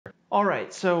All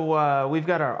right, so we've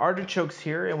got our artichokes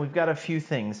here, and we've got a few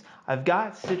things. I've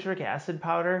got citric acid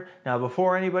powder. Now,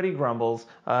 before anybody grumbles,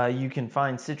 you can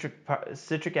find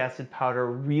citric acid powder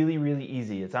really, really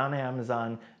easy. It's on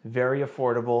Amazon, very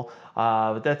affordable.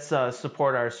 But let's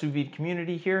support our Sous Vide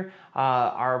community here.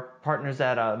 Our partners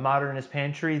at Modernist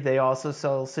Pantry, they also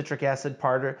sell citric acid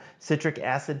powder.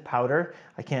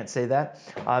 I can't say that.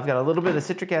 I've got a little bit of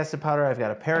citric acid powder. I've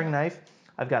got a paring knife.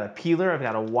 I've got a peeler. I've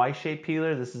got a Y-shaped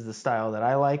peeler. This is the style that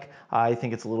I like. I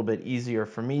think it's a little bit easier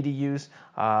for me to use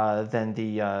than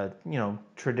the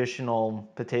traditional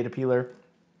potato peeler.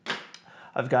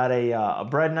 I've got a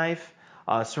bread knife.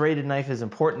 Serrated knife is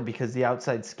important because the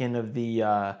outside skin of the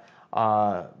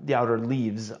outer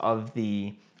leaves of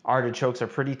the artichokes are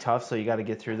pretty tough, so you got to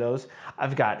get through those.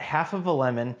 I've got half of a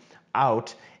lemon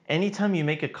out. Anytime you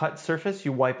make a cut surface,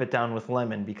 you wipe it down with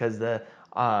lemon because the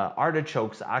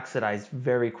artichokes oxidize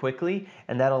very quickly,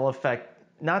 and that'll affect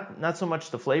not so much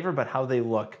the flavor, but how they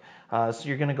look. So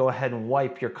you're going to go ahead and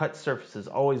wipe your cut surfaces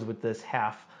always with this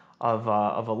half of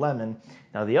a lemon.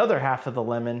 Now the other half of the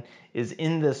lemon is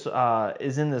in this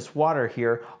water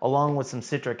here, along with some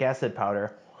citric acid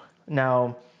powder.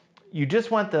 Now you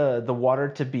just want the water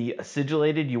to be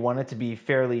acidulated. You want it to be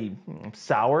fairly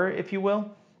sour, if you will,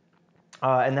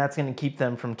 and that's going to keep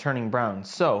them from turning brown.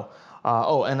 So.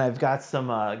 And I've got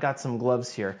some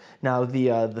gloves here. Now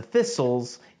the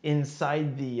thistles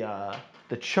inside the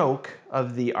choke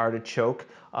of the artichoke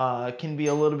can be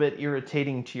a little bit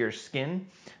irritating to your skin.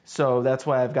 So that's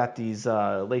why I've got these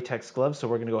latex gloves. So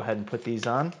we're gonna go ahead and put these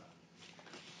on.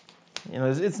 You know,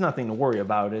 it's nothing to worry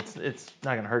about. It's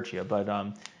not gonna hurt you, but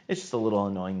it's just a little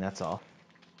annoying. That's all.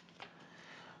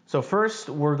 So first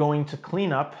we're going to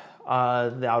clean up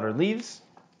the outer leaves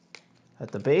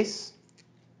at the base.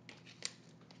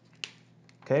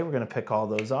 Okay, we're going to pick all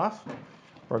those off.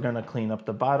 We're going to clean up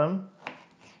the bottom.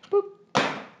 Boop.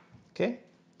 Okay,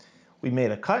 we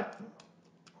made a cut.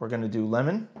 We're going to do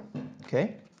lemon.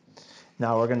 Okay,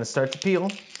 now we're going to start to peel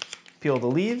the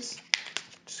leaves.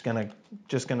 Just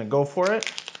gonna go for it.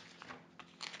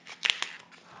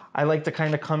 I like to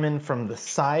kind of come in from the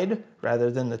side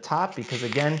rather than the top because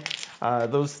again,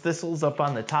 those thistles up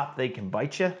on the top, they can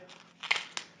bite you.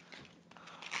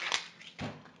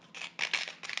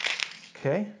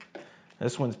 Okay.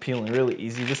 This one's peeling really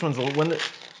easy. This one's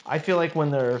I feel like when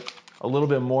they're a little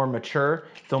bit more mature,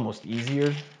 it's almost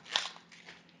easier.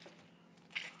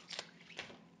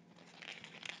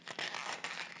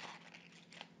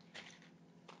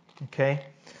 Okay,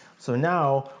 so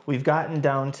now we've gotten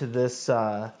down to this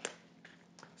sort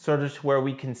of where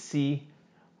we can see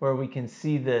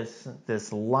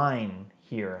this line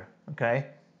here. Okay,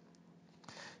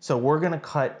 so we're gonna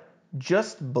cut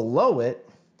just below it,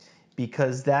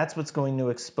 because that's what's going to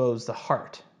expose the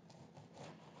heart.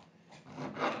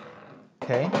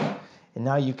 Okay, and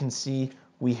now you can see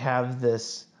we have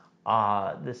this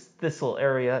thistle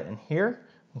area in here.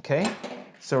 Okay,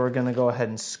 so we're going to go ahead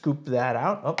and scoop that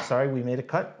out. Oh, sorry, we made a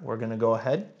cut. We're going to go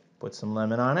ahead, put some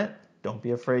lemon on it. Don't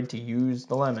be afraid to use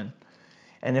the lemon.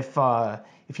 And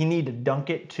if you need to dunk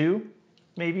it too,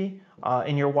 maybe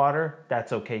in your water,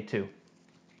 that's okay too.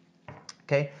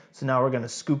 Okay, so now we're going to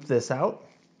scoop this out.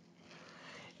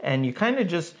 And you kind of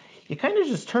just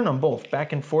turn them both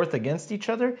back and forth against each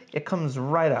other. It comes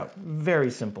right out. Very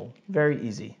simple, very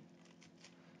easy.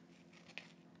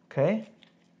 Okay.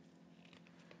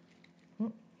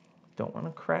 Don't want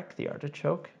to crack the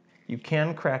artichoke. You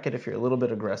can crack it if you're a little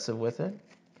bit aggressive with it.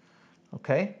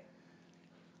 Okay.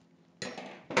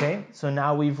 Okay. So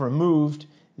now we've removed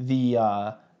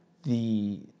the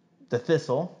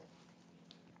thistle.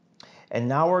 And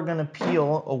now we're going to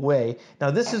peel away.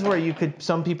 Now this is where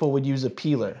some people would use a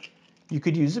peeler. You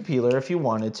could use a peeler if you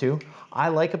wanted to. I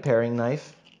like a paring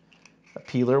knife. A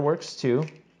peeler works too.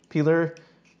 Peeler,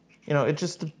 it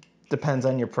just depends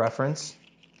on your preference.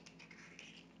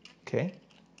 Okay.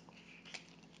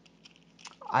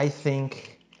 I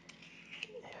think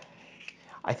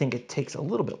it takes a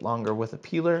little bit longer with a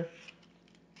peeler.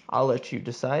 I'll let you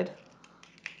decide.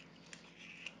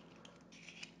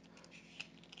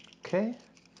 Okay.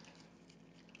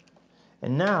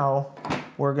 And now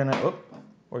we're gonna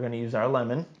use our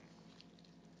lemon.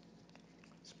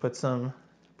 Let's put some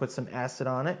acid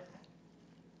on it.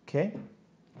 Okay.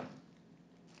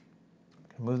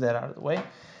 Move that out of the way.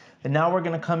 And now we're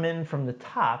gonna come in from the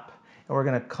top, and we're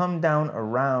gonna come down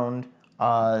around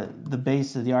the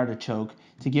base of the artichoke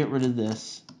to get rid of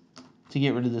this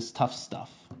tough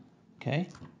stuff. Okay.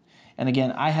 And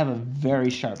again, I have a very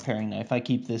sharp paring knife. I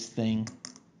keep this thing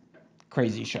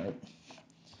crazy sharp.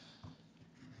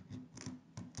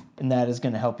 And that is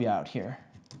going to help you out here.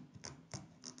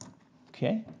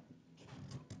 Okay.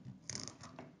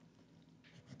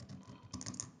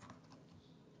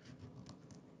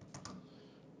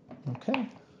 Okay.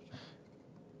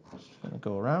 Just gonna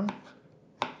go around,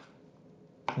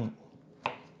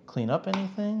 clean up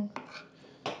anything.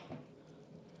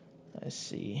 I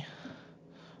see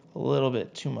a little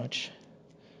bit too much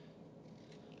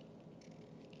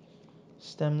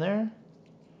stem there.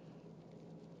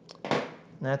 And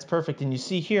that's perfect. And you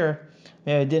see here,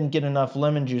 maybe I didn't get enough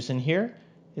lemon juice in here.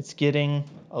 It's getting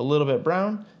a little bit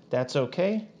brown. That's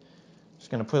okay.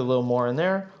 Just gonna put a little more in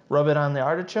there, rub it on the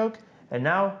artichoke, and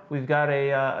now we've got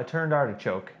a turned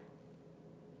artichoke.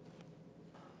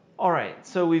 All right,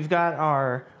 so we've got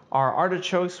our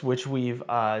artichokes, which we've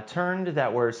turned,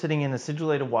 that were sitting in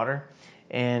acidulated water,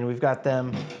 and we've got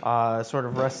them sort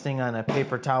of resting on a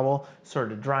paper towel,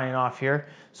 sort of drying off here.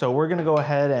 So we're gonna go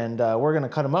ahead and we're gonna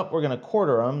cut them up. We're gonna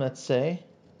quarter them, let's say.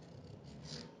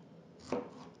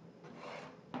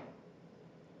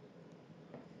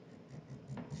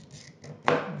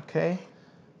 Okay,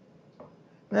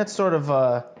 and that's sort of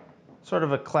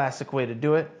a classic way to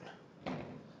do it.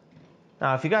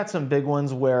 Now, if you got some big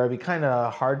ones where it'd be kind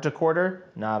of hard to quarter,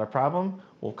 not a problem.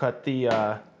 We'll cut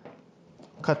the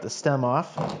stem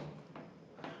off.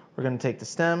 We're going to take the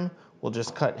stem. We'll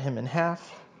just cut him in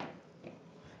half,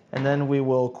 and then we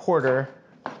will quarter.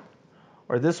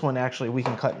 Or this one, actually, we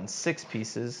can cut in 6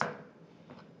 pieces.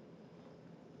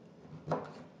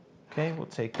 Okay, we'll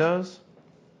take those,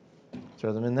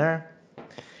 throw them in there,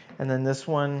 and then this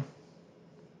one's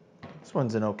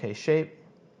in okay shape.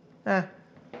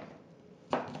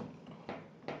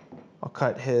 I'll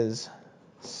cut his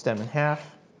stem in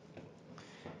half,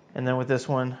 and then with this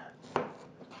one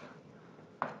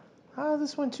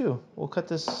too, we'll cut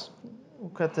this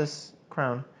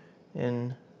crown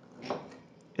in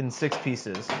 6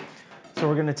 pieces. So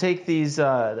we're going to take these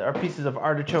our pieces of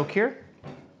artichoke here.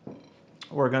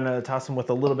 We're going to toss them with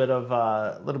a little bit of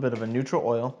a neutral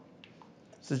oil.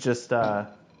 This is just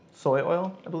soy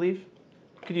oil, I believe.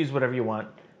 You could use whatever you want.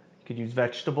 You could use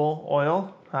vegetable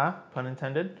oil, pun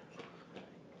intended.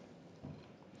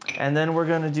 And then we're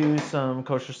going to do some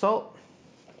kosher salt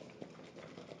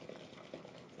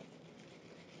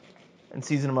and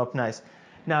season them up nice.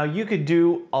 Now, you could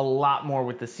do a lot more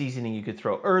with the seasoning. You could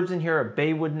throw herbs in here. A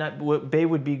bay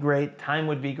would be great. Thyme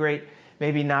would be great.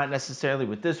 Maybe not necessarily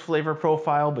with this flavor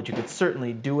profile, but you could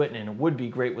certainly do it, and it would be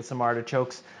great with some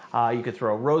artichokes. You could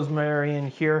throw rosemary in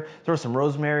here, throw some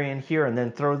rosemary in here, and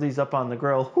then throw these up on the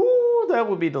grill. Whoo, that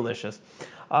would be delicious.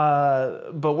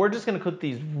 But we're just going to cook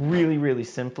these really, really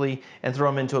simply and throw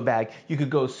them into a bag. You could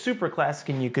go super classic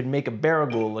and you could make a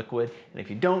Breville liquid. And if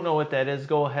you don't know what that is,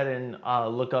 go ahead and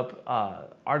look up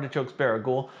Artichokes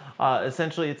Breville.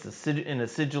 Essentially, it's an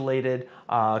acidulated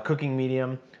cooking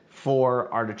medium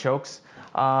for artichokes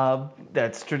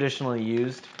that's traditionally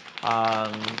used.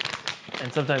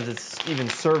 And sometimes it's even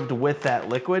served with that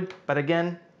liquid. But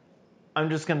again, I'm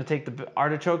just going to take the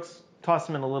artichokes, toss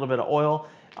them in a little bit of oil,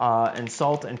 and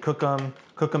salt, and cook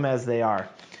them as they are.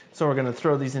 So we're going to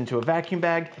throw these into a vacuum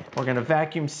bag. We're going to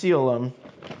vacuum seal them.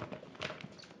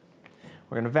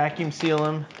 We're going to vacuum seal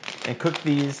them and cook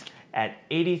these at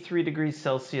 83 degrees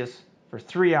Celsius for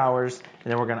 3 hours.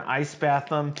 And then we're going to ice bath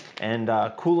them and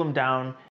cool them down.